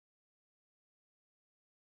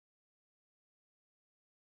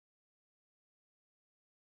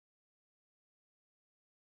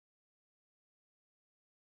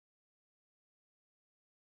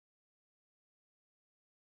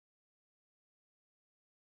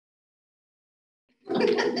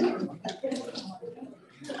We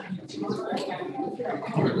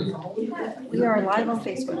are live on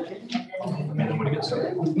Facebook.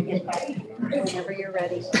 Whenever you're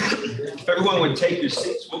ready. If everyone would take your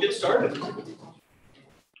seats, we'll get started.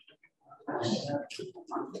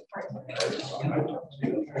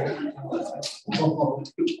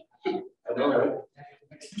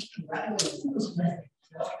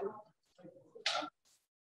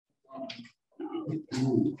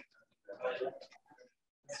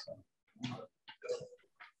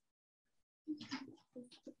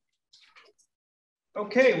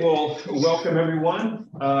 Okay, well, welcome everyone.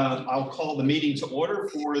 I'll call the meeting to order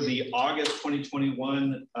for the August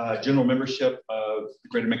 2021 general membership of the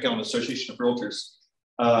Greater McAllen Association of Realtors.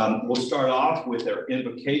 We'll start off with our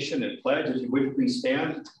invocation and pledge. If you would please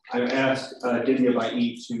stand. I've asked Didia Bai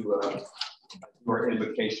to do our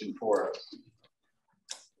invocation for us.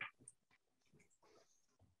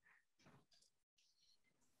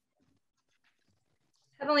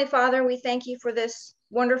 Heavenly Father, we thank you for this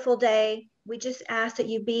wonderful day. We just ask that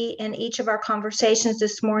you be in each of our conversations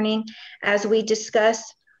this morning as we discuss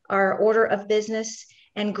our order of business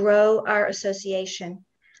and grow our association.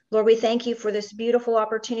 Lord, we thank you for this beautiful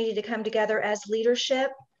opportunity to come together as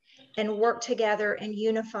leadership and work together and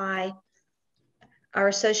unify our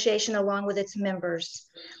association along with its members.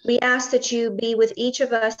 We ask that you be with each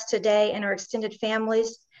of us today and our extended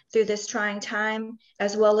families through this trying time,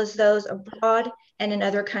 as well as those abroad and in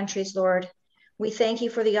other countries, Lord. We thank you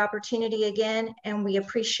for the opportunity again, and we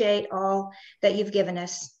appreciate all that you've given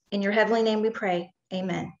us. In your heavenly name we pray,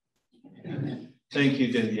 amen. Thank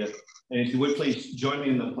you, Didia. And if you would please join me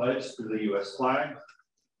in the pledge to the U.S. flag.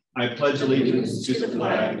 I pledge allegiance to the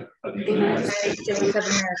flag of the United States of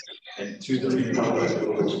America and to the republic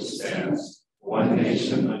for which it stands, one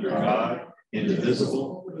nation under God,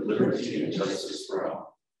 indivisible, with liberty and justice for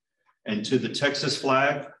all. And to the Texas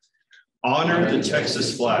flag, honor the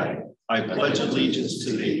Texas flag. I pledge allegiance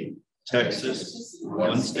to thee, Texas,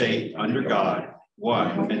 one state under God,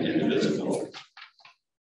 one and indivisible.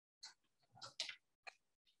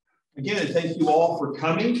 Again, thank you all for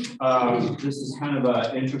coming. This is kind of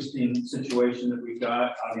an interesting situation that we've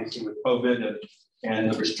got, obviously with COVID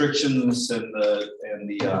and the restrictions and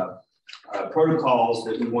the protocols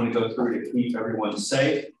that we want to go through to keep everyone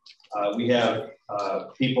safe. We have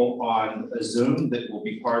people on Zoom that will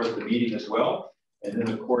be part of the meeting as well. And then,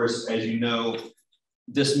 of course, as you know,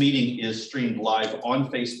 this meeting is streamed live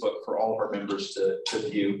on Facebook for all of our members to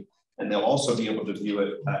view, and they'll also be able to view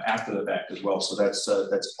it after the fact as well. So that's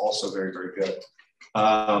also very, very good.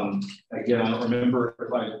 Again, I don't remember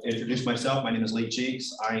if I introduced myself. My name is Lee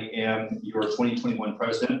Jinks. I am your 2021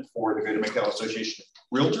 president for the Greater McAllen Association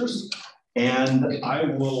of Realtors. And I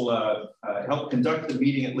will help conduct the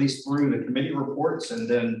meeting at least through the committee reports, and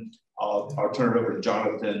then I'll turn it over to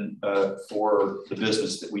Jonathan for the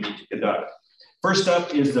business that we need to conduct. First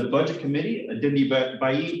up is the budget committee. Didia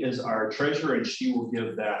Bai is our treasurer, and she will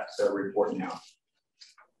give that report now.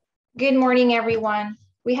 Good morning, everyone.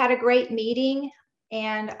 We had a great meeting,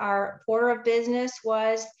 and our order of business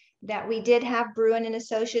was that we did have Bruin and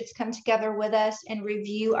Associates come together with us and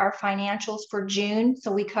review our financials for June.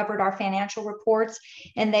 So we covered our financial reports,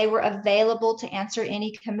 and they were available to answer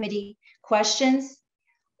any committee questions.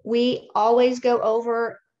 We always go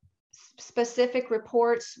over specific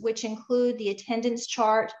reports, which include the attendance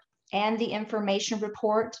chart and the information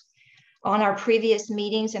report on our previous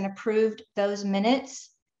meetings, and approved those minutes.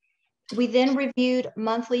 We then reviewed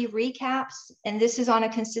monthly recaps, and this is on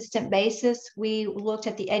a consistent basis. We looked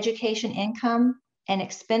at the education income and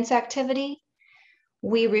expense activity.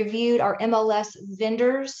 We reviewed our MLS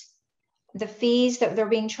vendors, the fees that they're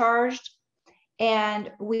being charged. And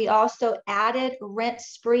we also added Rent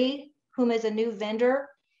Spree, whom is a new vendor,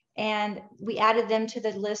 and we added them to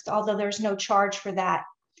the list, although there's no charge for that.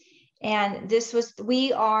 And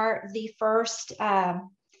we are the first, I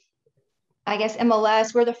guess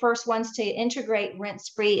MLS, we're the first ones to integrate Rent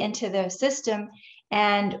Spree into the system,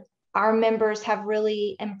 and our members have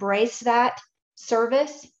really embraced that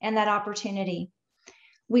service and that opportunity.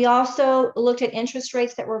 We also looked at interest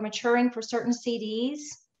rates that were maturing for certain CDs,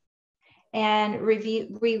 and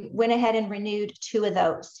we went ahead and renewed 2 of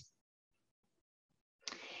those.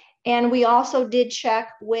 And we also did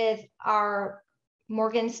check with our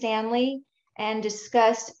Morgan Stanley and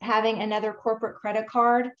discussed having another corporate credit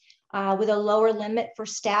card with a lower limit for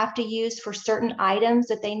staff to use for certain items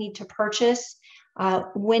that they need to purchase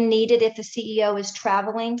when needed if the CEO is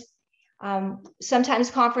traveling. Sometimes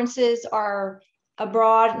conferences are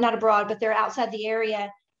abroad, not abroad, but they're outside the area,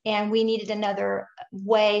 and we needed another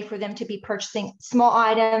way for them to be purchasing small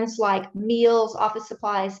items like meals, office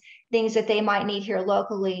supplies, things that they might need here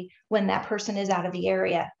locally when that person is out of the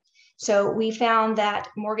area. So we found that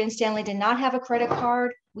Morgan Stanley did not have a credit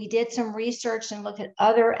card. We did some research and looked at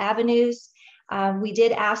other avenues. We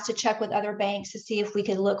did ask to check with other banks to see if we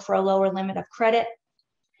could look for a lower limit of credit.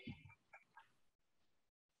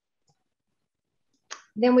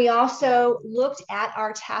 Then we also looked at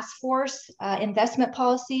our task force investment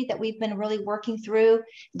policy that we've been really working through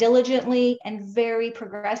diligently and very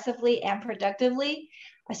progressively and productively.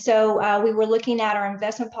 So we were looking at our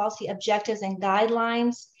investment policy objectives and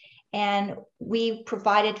guidelines, and we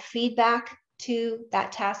provided feedback to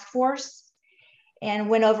that task force and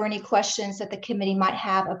went over any questions that the committee might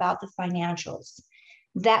have about the financials.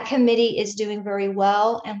 That committee is doing very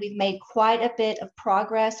well, and we've made quite a bit of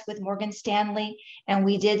progress with Morgan Stanley, and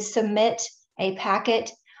we did submit a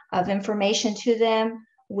packet of information to them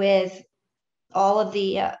with all of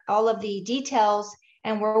the details,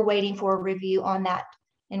 and we're waiting for a review on that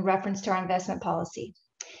in reference to our investment policy.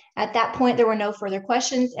 At that point, there were no further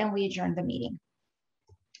questions, and we adjourned the meeting.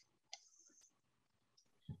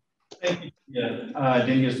 Thank you. Yeah,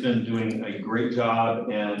 Dania's been doing a great job,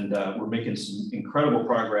 and we're making some incredible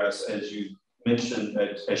progress, as you mentioned,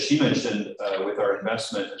 as she mentioned, with our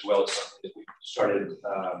investment, as well as something that we started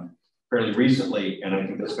fairly recently, and I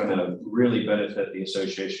think that's going to really benefit the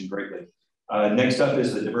association greatly. Next up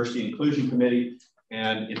is the Diversity and Inclusion Committee,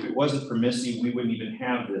 and if it wasn't for Missy, we wouldn't even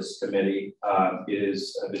have this committee. It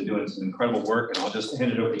has been doing some incredible work, and I'll just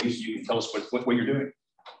hand it over to you so you can tell us what you're doing.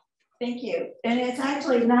 Thank you. And it's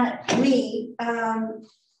actually not me.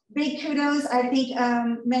 Big kudos. I think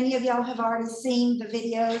many of y'all have already seen the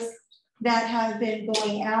videos that have been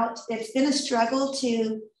going out. It's been a struggle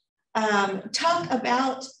to talk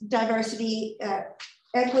about diversity,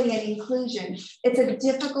 equity, and inclusion. It's a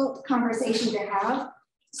difficult conversation to have.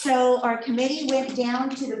 So our committee went down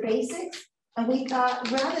to the basics, and we thought,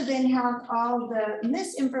 rather than have all the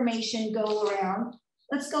misinformation go around,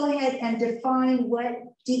 let's go ahead and define what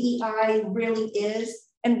DEI really is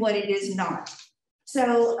and what it is not.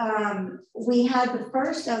 So we had the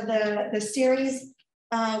first of the series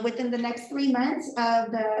within the next 3 months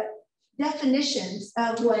of the definitions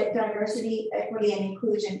of what diversity, equity, and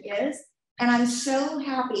inclusion is. And I'm so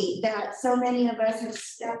happy that so many of us have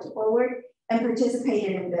stepped forward and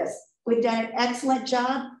participated in this. We've done an excellent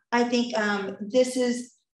job. I think this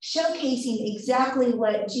is showcasing exactly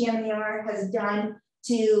what GMER has done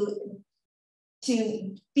to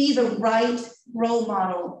be the right role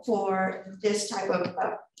model for this type of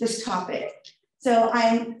this topic. So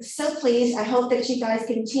I'm so pleased. I hope that you guys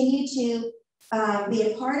continue to be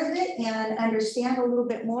a part of it and understand a little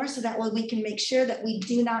bit more, so that way we can make sure that we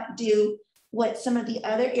do not do what some of the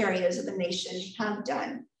other areas of the nation have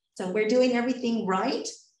done. So we're doing everything right.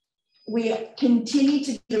 We continue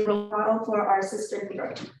to be the role model for our sister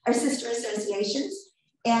associations.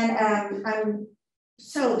 And I'm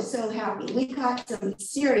so happy. We've got some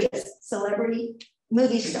serious celebrity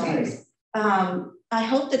movie stars. I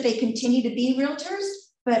hope that they continue to be realtors,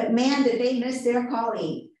 but man, did they miss their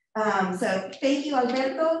calling. So thank you,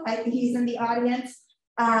 Alberto. I think he's in the audience.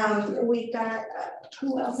 We've got,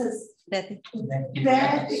 who else is?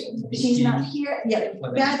 Beth, she's not here. Yeah,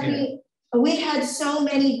 Becky. We had so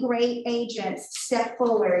many great agents step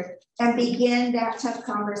forward and begin that tough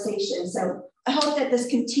conversation. So I hope that this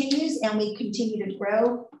continues and we continue to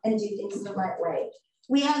grow and do things in the right way.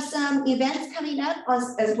 We have some events coming up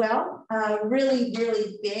as well, really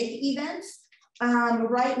big events.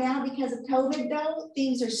 Right now, because of COVID though,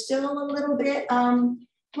 things are still a little bit,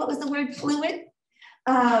 what was the word, fluid?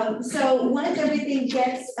 So once everything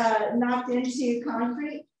gets knocked into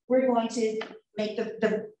concrete, we're going to make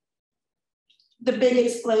the big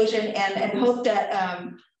explosion and hope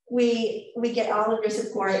that we get all of your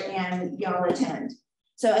support and y'all attend.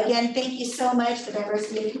 So again, thank you so much. The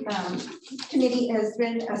Diversity Committee has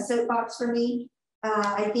been a soapbox for me.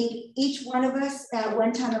 I think each one of us at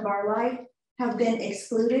one time of our life have been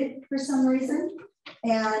excluded for some reason,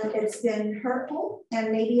 and it's been hurtful,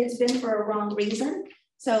 and maybe it's been for a wrong reason.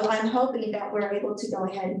 So I'm hoping that we're able to go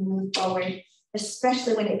ahead and move forward,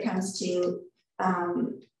 especially when it comes to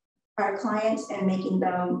our clients and making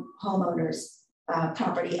them homeowners,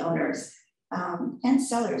 property owners, and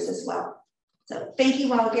sellers as well. So thank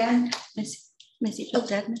you all again. Missy, oh,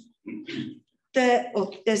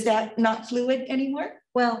 is that not fluid anymore?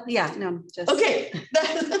 Well, yeah, no, just. Okay,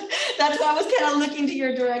 that's why I was kind of looking to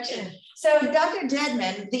your direction. So Dr.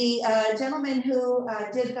 Dedman, the gentleman who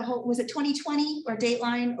did the whole, was it 2020 or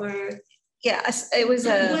Dateline or? Yes, it was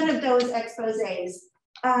one of those exposés.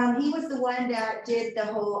 He was the one that did the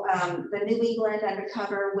whole, the New England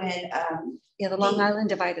undercover when yeah, the Long Island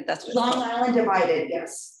Divided, that's what Long Island Divided,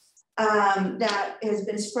 yes. That has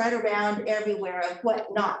been spread around everywhere of what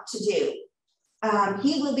not to do.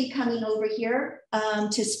 He will be coming over here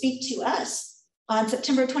to speak to us on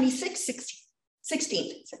September 26th,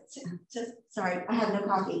 16th. Sorry, I have no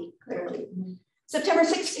coffee, clearly. September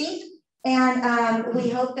 16th. And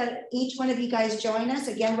we hope that each one of you guys join us.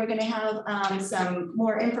 Again, we're going to have some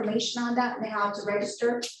more information on that and how to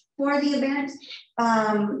register for the event,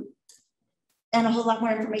 and a whole lot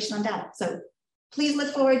more information on that. So please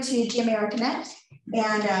look forward to GMAR Connect,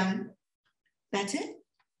 and that's it.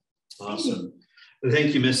 Awesome.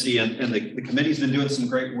 Thank you, Missy. And the committee's been doing some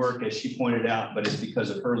great work, as she pointed out, but it's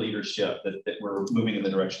because of her leadership that we're moving in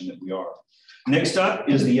the direction that we are. Next up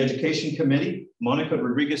is the Education Committee, Monica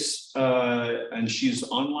Rodriguez, and she's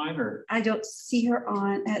online, or? I don't see her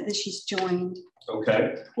on, that she's joined.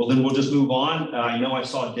 Okay, well then we'll just move on. I know I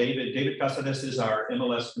saw David. David Casares is our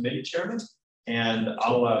MLS Committee Chairman, and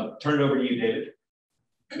I'll turn it over to you, David.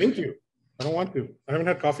 Thank you. I don't want to. I haven't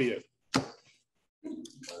had coffee yet.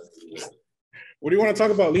 What do you want to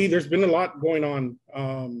talk about, Lee? There's been a lot going on.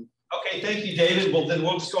 Okay, thank you, David. Well, then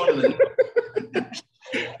we'll just go on to the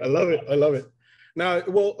I love it. I love it. Now,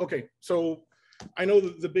 well, okay. So I know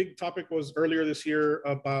the big topic was earlier this year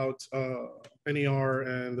about NER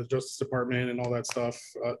and the Justice Department and all that stuff.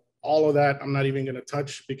 All of that, I'm not even going to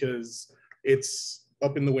touch because it's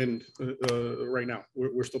up in the wind right now.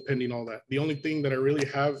 We're still pending all that. The only thing that I really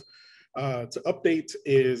have to update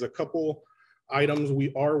is a couple items.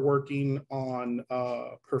 We are working on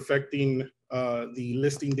perfecting the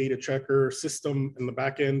listing data checker system in the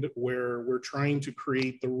back end, where we're trying to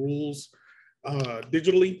create the rules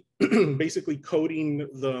digitally, basically coding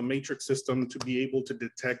the matrix system to be able to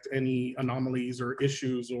detect any anomalies or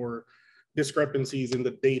issues or discrepancies in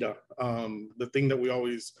the data. The thing that we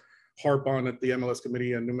always harp on at the MLS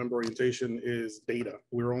committee and new member orientation is data.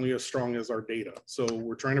 We're only as strong as our data. So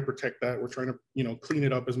we're trying to protect that. We're trying to, you know, clean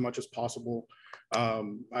it up as much as possible.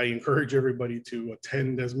 I encourage everybody to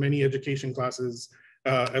attend as many education classes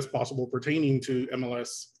as possible pertaining to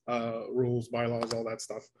MLS rules, bylaws, all that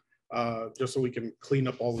stuff, just so we can clean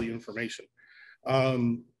up all the information.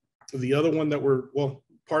 The other one that well,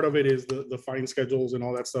 part of it is the fine schedules and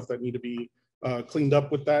all that stuff that need to be cleaned up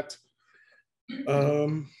with that.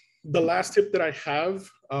 The last tip that I have,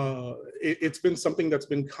 it's been something that's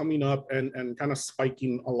been coming up and kind of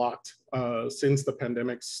spiking a lot since the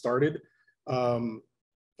pandemic started. And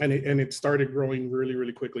it started growing really,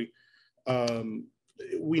 really quickly.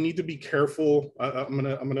 We need to be careful. I'm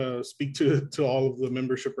gonna speak to all of the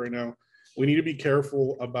membership right now. We need to be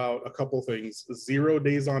careful about a couple things. 0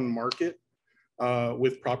 days on market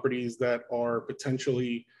with properties that are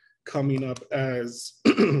potentially coming up as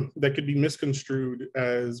that could be misconstrued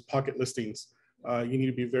as pocket listings. You need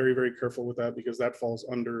to be very, very careful with that, because that falls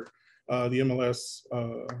under the MLS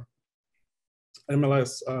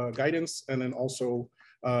guidance, and then also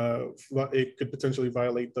it could potentially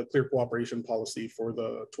violate the clear cooperation policy for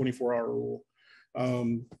the 24-hour rule.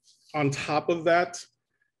 On top of that,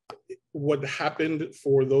 what happened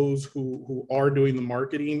for those who are doing the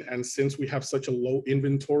marketing, and since we have such a low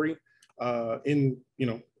inventory in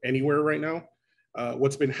anywhere right now,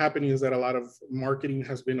 what's been happening is that a lot of marketing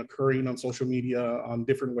has been occurring on social media, on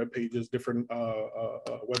different web pages, different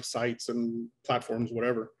websites and platforms,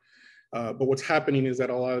 whatever. But what's happening is that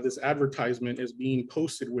a lot of this advertisement is being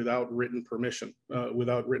posted without written permission,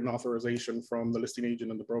 without written authorization from the listing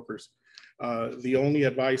agent and the brokers. The only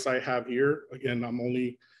advice I have here, again, I'm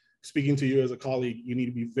only speaking to you as a colleague, you need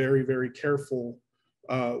to be very, very careful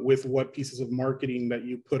with what pieces of marketing that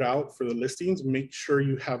you put out for the listings. Make sure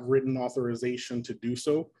you have written authorization to do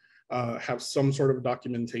so, have some sort of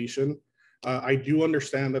documentation. I do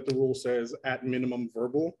understand that the rule says at minimum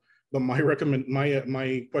verbal, but my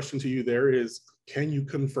question to you there is, can you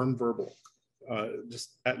confirm verbal?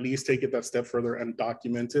 Just at least take it that step further and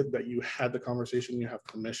document it, that you had the conversation, you have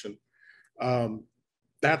permission.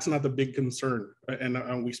 That's not the big concern.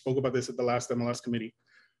 And we spoke about this at the last MLS committee.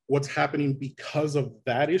 What's happening because of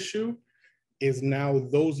that issue is now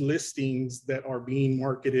those listings that are being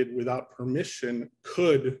marketed without permission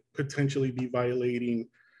could potentially be violating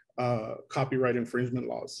copyright infringement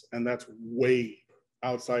laws. And that's way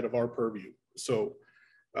outside of our purview. So,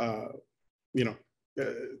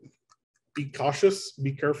 be cautious,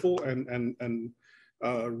 be careful, and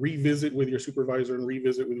revisit with your supervisor and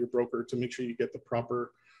revisit with your broker to make sure you get the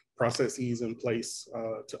proper processes in place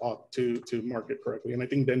to market correctly. And I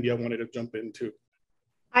think Dendia wanted to jump in too.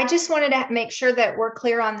 I just wanted to make sure that we're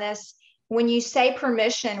clear on this. when you say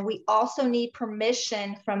permission, we also need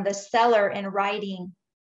permission from the seller in writing.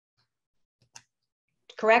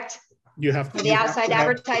 Correct? You have to. For the outside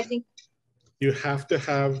advertising. You have to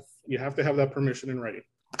have that permission in writing.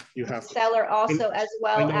 You have to. Seller also, as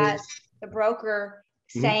well as the broker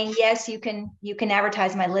saying, yes, you can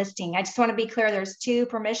advertise my listing. I just want to be clear, there's 2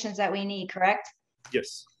 permissions that we need, correct?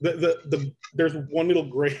 Yes. There's one little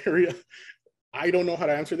gray area. I don't know how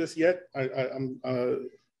to answer this yet. I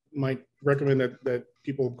might recommend that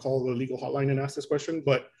people call the legal hotline and ask this question,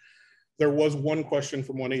 but there was one question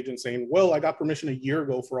from one agent saying, well, I got permission a year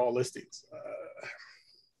ago for all listings.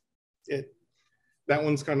 That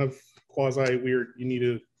one's kind of quasi weird. You need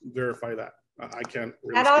to verify that. I can't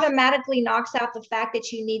really that automatically knocks out the fact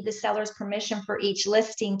that you need the seller's permission for each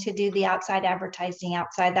listing to do the outside advertising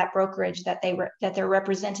outside that brokerage that they're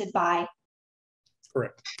represented by.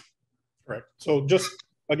 Correct. So just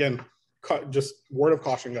again, just word of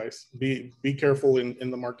caution, guys. Be careful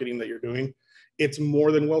in the marketing that you're doing. It's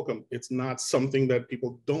more than welcome. It's not something that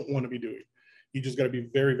people don't want to be doing. You just got to be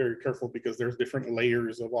very, very careful because there's different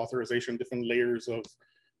layers of authorization, different layers of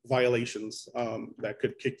violations that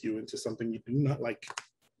could kick you into something you do not like.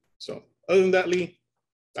 So other than that, Lee,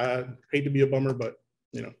 hate to be a bummer, but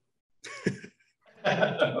you know.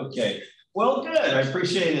 Okay, well, good. I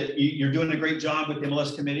appreciate it. You're doing a great job with the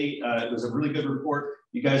MLS committee. It was a really good report.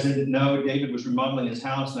 You guys didn't know David was remodeling his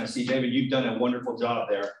house, and I see, David, you've done a wonderful job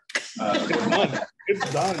there.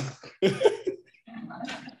 It's done.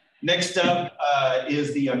 Next up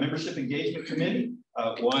is the Membership Engagement Committee.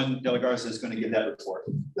 Juan De La Garza is going to give that report.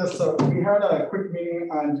 Yes, so we had a quick meeting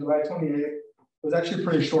on July 28th. It was actually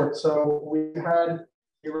pretty short. So we had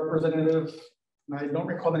a representative, and I don't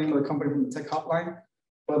recall the name of the company from the tech hotline,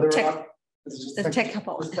 but they're tech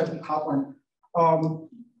hotline.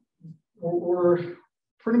 We're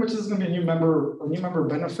pretty much, this is going to be a new member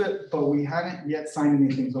benefit, but we haven't yet signed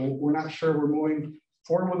anything. So we're not sure we're moving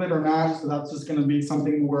forward with it or not. So that's just going to be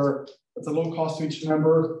something where it's a low cost to each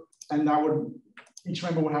member, and each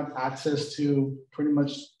member would have access to pretty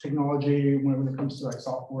much technology when it comes to like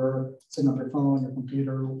software, setting up your phone, your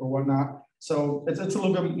computer, or whatnot. So it's a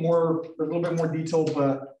little bit more detailed,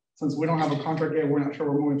 but since we don't have a contract yet, we're not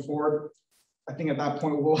sure we're moving forward. I think at that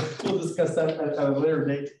point we'll discuss that at a later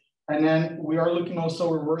date. And then we are looking also,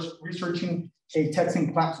 we're researching a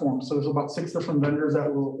texting platform. So there's about 6 different vendors that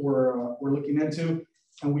we're looking into,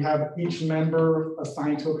 and we have each member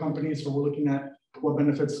assigned to a company. So we're looking at what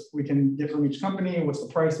benefits we can get from each company, what's the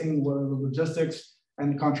pricing, what are the logistics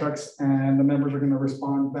and the contracts, and the members are going to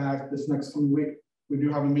respond back this next coming week. We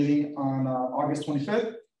do have a meeting on August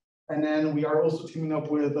 25th. And then we are also teaming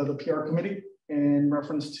up with the PR committee in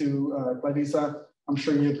reference to Clarissa. I'm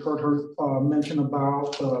sure you've heard her mention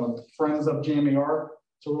about Friends of GMAR.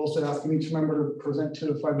 So we're also asking each member to present 2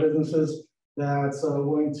 to 5 businesses that's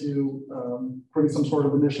willing to bring some sort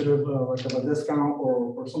of initiative, like a discount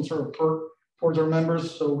or some sort of perk towards our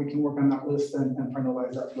members, so we can work on that list and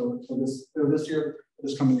finalize that for this year, for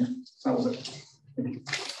this coming year. So that was it. Thank you.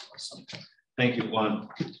 Awesome. Thank you, Juan.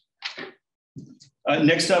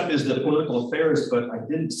 Next up is the Political Affairs, but I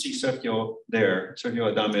didn't see Sergio there.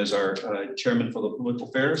 Sergio Adame is our chairman for the Political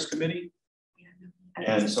Affairs Committee.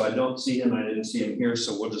 And so I don't see him, I didn't see him here,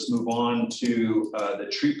 so we'll just move on to the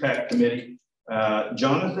Tree Pack Committee.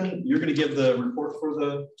 Jonathan, you're going to give the report for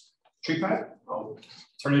the Tree Pack. I'll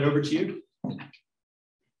turn it over to you.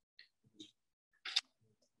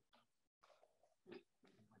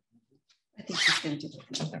 I think she's going to do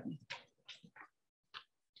it.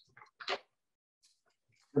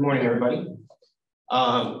 Good morning, everybody.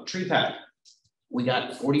 Tree Pack. We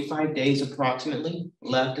got 45 days approximately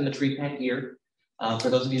left in the Tree Pack year. For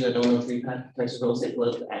those of you that don't know Tree Pack, Texas Real Estate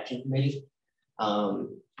Political Action Committee. I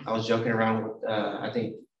was joking around with, I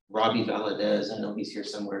think, Robbie Valadez, I know he's here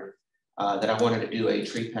somewhere, that I wanted to do a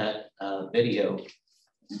Tree Pack video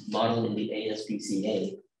modeling the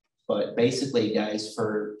ASPCA. But basically, guys,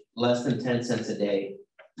 for less than 10 cents a day,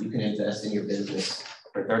 you can invest in your business.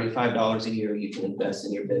 For $35 a year, you can invest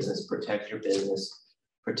in your business, protect our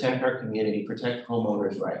community, protect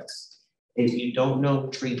homeowners' rights. If you don't know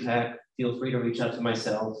Tree Pack, feel free to reach out to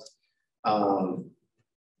myself.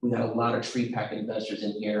 We got a lot of Tree Pack investors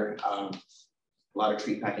in here, a lot of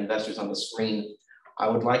Tree Pack investors on the screen. I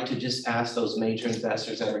would like to just ask those major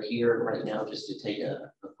investors that are here right now just to take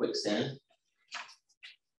a quick stand.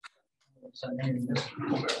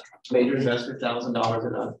 Major investor, $1,000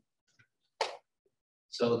 and up.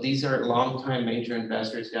 So these are longtime major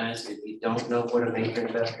investors, guys. If you don't know what a major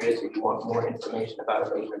investor is, if you want more information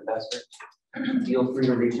about a major investor, feel free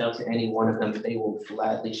to reach out to any one of them. They will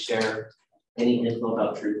gladly share any info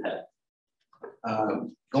about Tree Pack.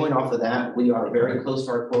 Going off of that, we are very close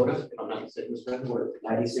to our quota. If I'm not mistaken, we're at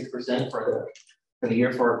 96% for the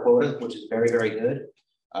year for our quota, which is very, very good.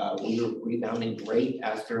 We were rebounding great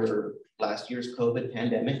after last year's COVID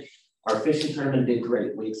pandemic. Our fishing tournament did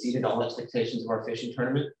great. We exceeded all expectations of our fishing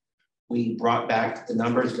tournament. We brought back the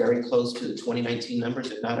numbers very close to the 2019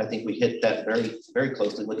 numbers. If not, I think we hit that very, very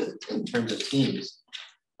closely with it in terms of teams.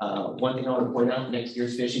 One thing I want to point out, next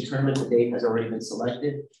year's fishing tournament, the date has already been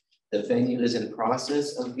selected. The venue is in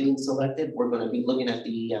process of being selected. We're going to be looking at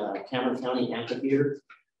the Cameron County Amphitheater,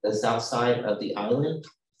 the south side of the island,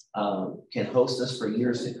 can host us for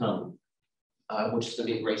years to come, which is going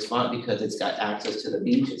to be a great spot because it's got access to the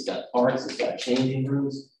beach, it's got parks, it's got changing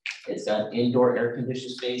rooms, it's got indoor air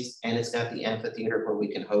conditioned space, and it's got the amphitheater where we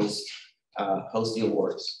can host the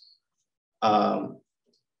awards.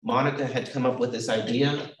 Monica had come up with this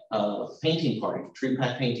idea of painting party, tree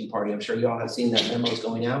pack painting party. I'm sure you all have seen that memos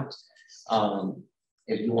going out.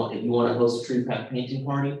 If you want to host a tree pack painting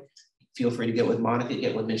party, feel free to get with Monica,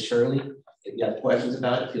 get with Ms. Shirley. If you have questions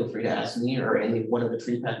about it, feel free to ask me or any one of the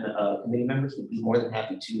tree pack committee members. We'd be more than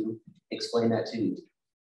happy to explain that to you.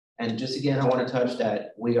 And just again, I want to touch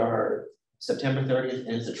that we are September 30th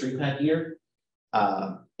and it's a tree pack year.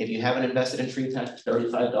 If you haven't invested in tree pack,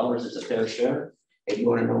 $35 is a fair share. If you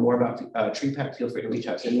want to know more about tree pack, feel free to reach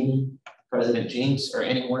out to me, President Jinks, or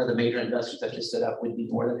any one of the major investors that just stood up. We'd be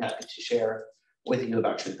more than happy to share with you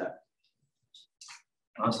about tree pack.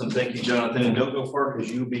 Awesome, thank you, Jonathan. And don't go far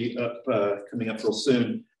because you'll be up coming up real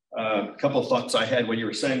soon. A couple of thoughts I had when you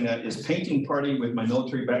were saying that is painting party with my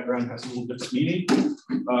military background has a little different meaning.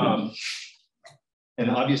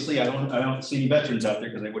 And obviously I don't see any veterans out there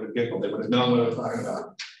because they would have giggled. They would have known what I was talking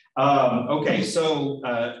about. Okay, so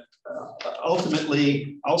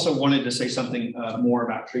ultimately, I also wanted to say something more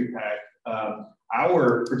about tree pack.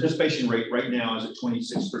 Our participation rate right now is at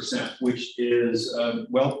 26%, which is,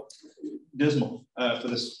 well, dismal for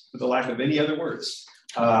the lack of any other words.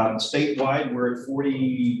 Statewide, we're at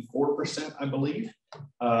 44%, I believe.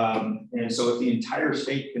 And so if the entire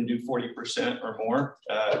state can do 40% or more,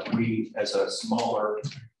 we, as a smaller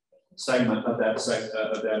segment of that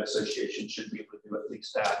association, should be able to do at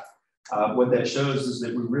least that. What that shows is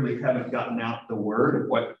that we really haven't gotten out the word of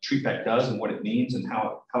what tree pack does and what it means and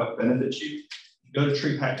how it benefits you. Go to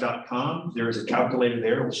treepack.com. There is a calculator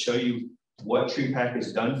there. It will show you what tree pack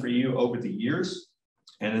has done for you over the years.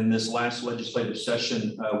 And in this last legislative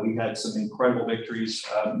session, we had some incredible victories,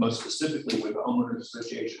 most specifically with the Homeowners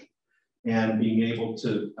Association and being able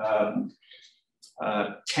to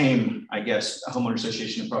tame, I guess, a homeowner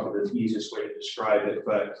association is probably the easiest way to describe it,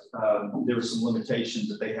 but there were some limitations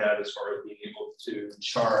that they had as far as being able to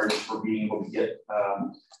charge for being able to get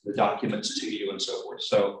the documents to you and so forth.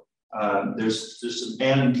 So there's some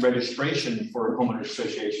and registration for homeowner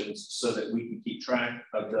associations so that we can keep track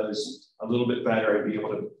of those a little bit better and be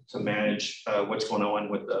able to manage what's going on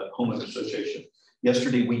with the homeowner association.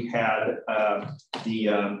 Yesterday we had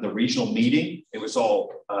the regional meeting. It was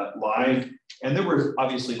all live, and there were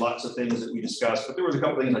obviously lots of things that we discussed, but there was a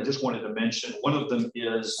couple of things I just wanted to mention. One of them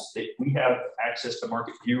is that we have access to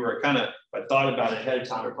market viewer. If I thought about it ahead of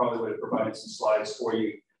time, I probably would have provided some slides for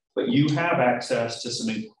you, but you have access to some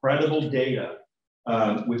incredible data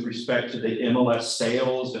with respect to the MLS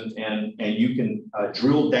sales, and you can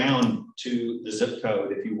drill down to the zip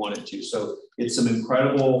code if you wanted to. So it's some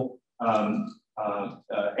incredible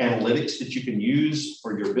analytics that you can use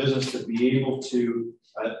for your business to be able to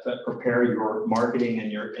prepare your marketing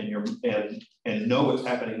and know what's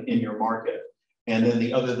happening in your market. And then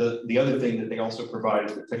the other thing that they also provide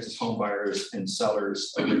is the Texas Home Buyers and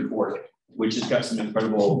Sellers Report, which has got some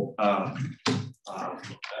incredible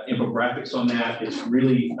infographics on that. It's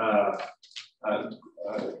really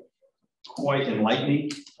quite enlightening.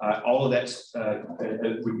 All of that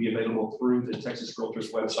would be available through the Texas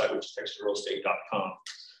Realtors website, which is texasrealestate.com.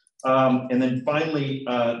 And then finally,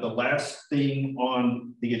 the last thing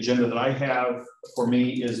on the agenda that I have for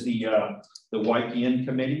me is the YPN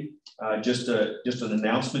committee. Just an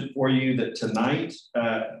announcement for you that tonight,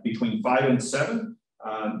 between 5 and 7,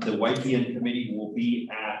 the YPN committee will be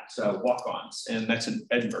at Walk-Ons, and that's in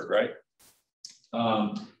Edinburgh, right?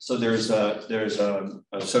 So there's a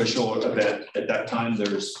social event at that time.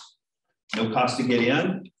 There's no cost to get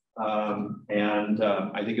in, and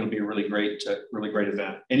I think it'll be a really great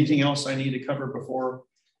event. Anything else I need to cover before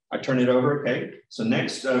I turn it over? Okay. So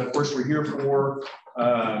next, of course, we're here for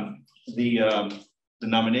the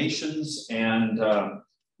nominations, and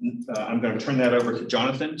I'm going to turn that over to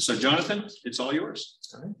Jonathan. So Jonathan, it's all yours.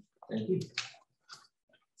 All right. Thank you.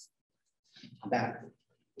 I'm back.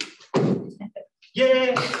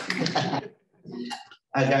 Yay!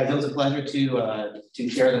 Guys, it was a pleasure to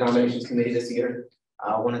chair the nominations committee this year.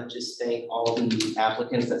 I want to just thank all the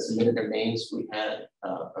applicants that submitted their names. We had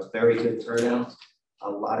a very good turnout, a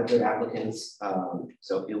lot of good applicants.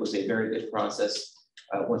 So it was a very good process.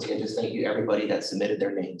 Once again, just thank you everybody that submitted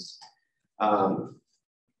their names. I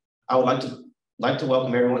would like to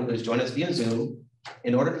welcome everyone who's joined us via Zoom.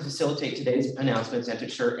 In order to facilitate today's announcements and to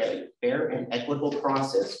ensure a fair and equitable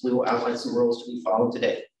process, we will outline some rules to be followed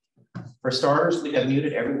today. For starters, we have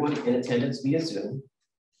muted everyone in attendance via Zoom.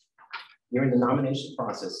 During the nomination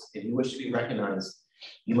process, if you wish to be recognized,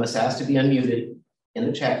 you must ask to be unmuted in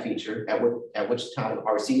the chat feature, at which time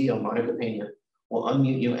our CEO, Monica Pena, will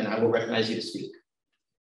unmute you and I will recognize you to speak.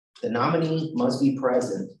 The nominee must be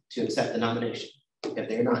present to accept the nomination if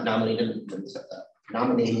they're not nominating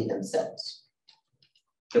themselves.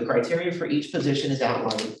 The criteria for each position is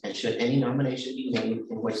outlined, and should any nomination be made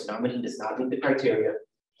in which the nominee does not meet the criteria,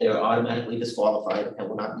 they are automatically disqualified and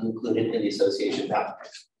will not be included in the association ballot.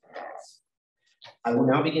 I will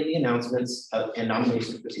now begin the announcements and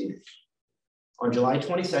nominations procedures. On July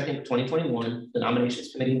 22nd, 2021, the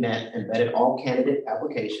nominations committee met and vetted all candidate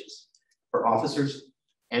applications for officers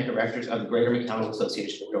and directors of the Greater McAllen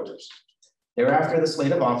Association of Realtors. Thereafter, the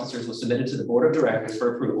slate of officers was submitted to the board of directors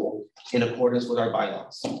for approval in accordance with our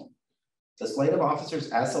bylaws. The slate of officers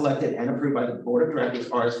as selected and approved by the board of directors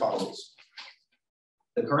are as follows.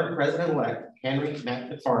 The current president-elect, Henry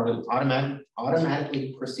McFarland,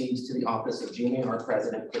 automatically proceeds to the office of GMAR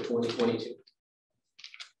president for 2022.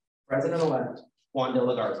 President-elect, Juan de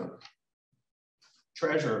la Garza.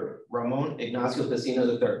 Treasurer, Ramon Ignacio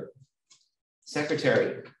Vecino III.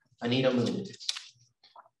 Secretary, Anita Moon.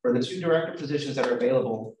 For the two director positions that are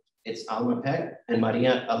available, it's Alma Peck and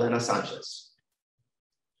Maria Elena Sanchez.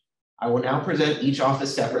 I will now present each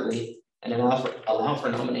office separately and allow for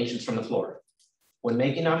nominations from the floor. When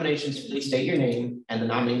making nominations, please state your name and the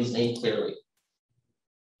nominee's name clearly.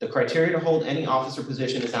 The criteria to hold any office or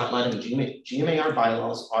position is outlined in GMAR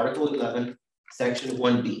bylaws, Article 11, Section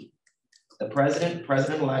 1B. The president,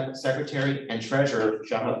 president-elect, secretary, and treasurer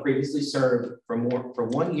shall have previously served for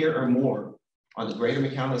 1 year or more on the Greater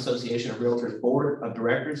McAllen Association of Realtors Board of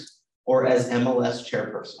Directors or as MLS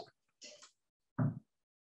chairperson.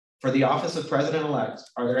 For the office of president-elect,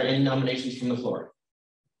 are there any nominations from the floor?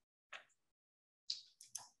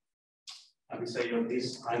 I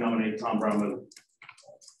nominate Tom Brown.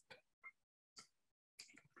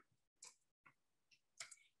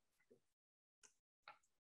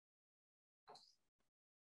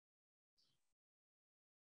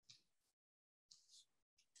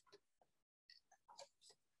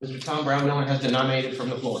 Mr. Tom Brown Miller has been nominated from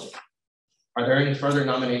the floor. Are there any further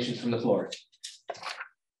nominations from the floor?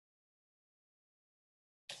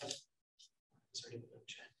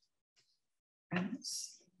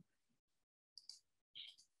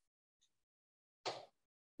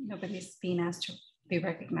 Nobody's being asked to be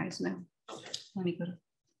recognized now. Let me go to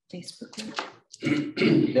Facebook.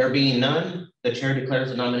 There being none, the chair declares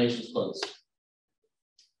the nominations closed.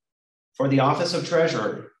 For the office of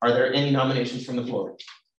treasurer, are there any nominations from the floor?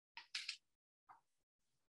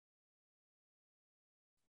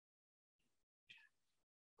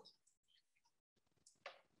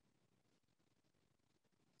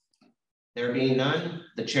 There being none,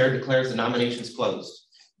 the chair declares the nominations closed.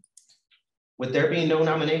 With there being no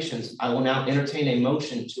nominations, I will now entertain a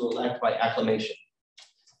motion to elect by acclamation.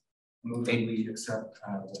 Move that we accept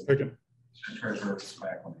the treasurer by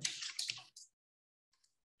acclamation.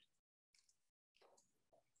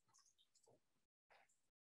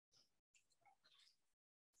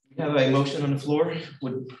 We have a motion on the floor.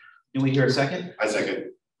 Do we hear a second? I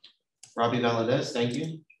second. Robbie Valadez, thank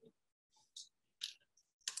you.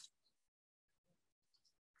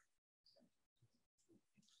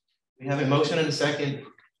 We have a motion and a second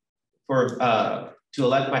for to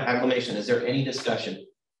elect by acclamation. Is there any discussion?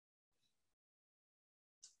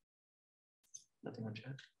 Nothing on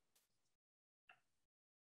chat.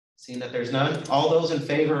 Seeing that there's none, all those in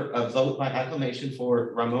favor of vote by acclamation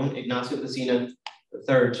for Ramon Ignacio Vecino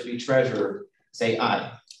III to be treasurer, say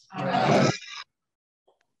aye. Aye.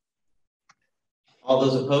 All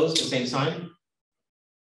those opposed, the same sign.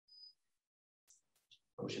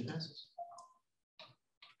 Motion passes.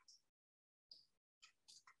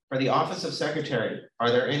 For the office of secretary,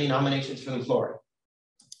 are there any nominations from the floor?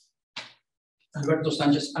 Alberto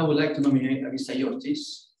Sanchez, I would like to nominate Avisayo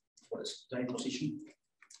Ortiz for the secretary position.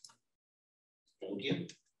 Thank you.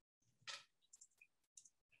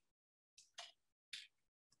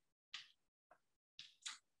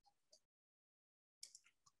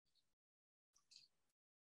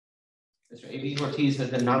 Mr. A.B. Ortiz has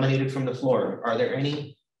been nominated from the floor. Are there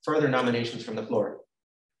any further nominations from the floor?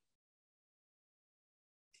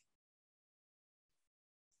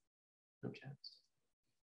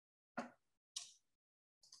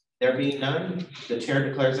 There being none, the chair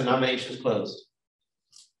declares the nominations closed.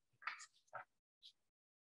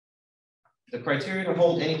 The criteria to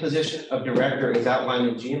hold any position of director is outlined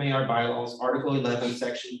in GMAR bylaws, Article 11,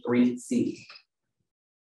 Section 3C.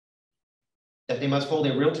 That they must hold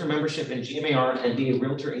a realtor membership in GMAR and be a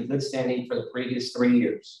realtor in good standing for the previous 3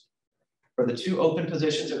 years. For the 2 open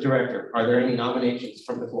positions of director, are there any nominations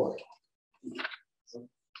from the floor?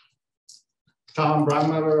 Tom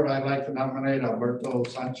Brandmiller, I'd like to nominate Alberto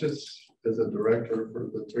Sanchez as a director for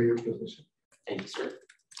the 3-year position. Thank you, sir.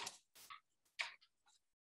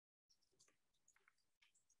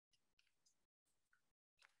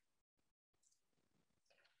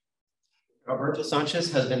 Alberto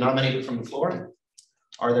Sanchez has been nominated from the floor.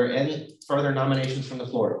 Are there any further nominations from the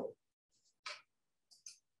floor?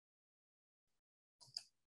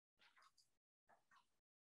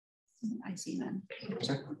 I see none.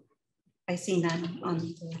 I see none on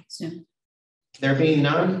the Zoom. There being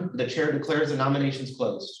none, the chair declares the nominations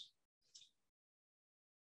closed.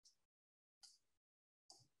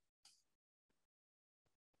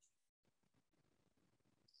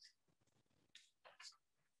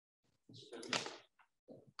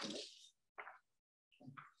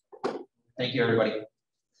 Thank you, everybody.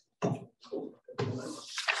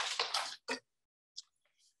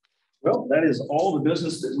 Well, that is all the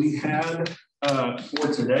business that we had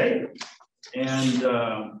for today. And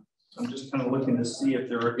I'm just kind of looking to see if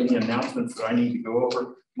there are any announcements that I need to go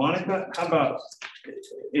over. Monica, how about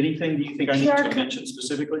anything do you think I need to mention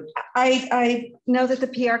specifically? I know that the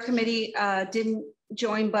PR committee didn't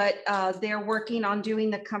join, but they're working on doing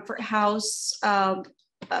the Comfort House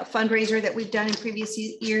fundraiser that we've done in previous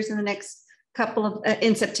years in the next couple of,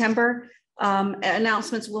 in September.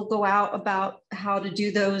 Announcements will go out about how to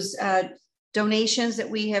do those donations that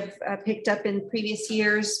we have picked up in previous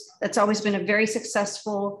years. That's always been a very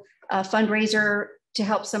successful fundraiser to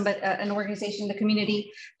help somebody, an organization in the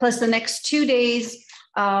community. Plus the next 2 days,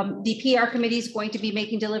 the PR committee is going to be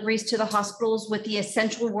making deliveries to the hospitals with the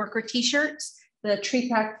essential worker t-shirts. The tree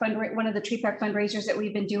pack one of the tree pack fundraisers that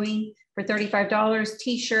we've been doing for $35,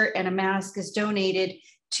 t-shirt and a mask is donated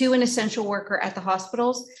to an essential worker at the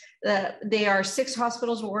hospitals. They are 6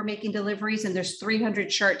 hospitals where we're making deliveries, and there's 300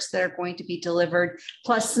 shirts that are going to be delivered,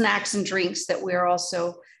 plus snacks and drinks that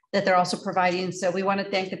they're also providing. So we want to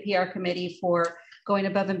thank the PR committee for going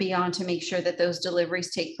above and beyond to make sure that those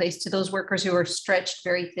deliveries take place to those workers who are stretched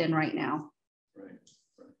very thin right now. Right.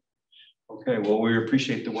 Okay, well, we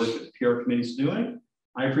appreciate the work that the PR committee is doing.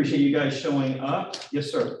 I appreciate you guys showing up.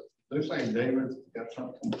 Yes, sir. Looks like David's got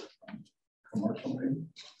something commercial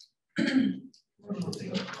maybe.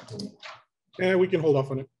 Yeah, we can hold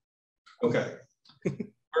off on it. Okay.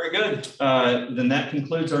 Very good. Then that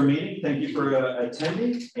concludes our meeting. Thank you for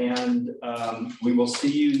attending, and we will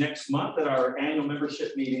see you next month at our annual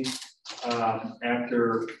membership meeting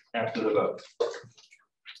after the vote.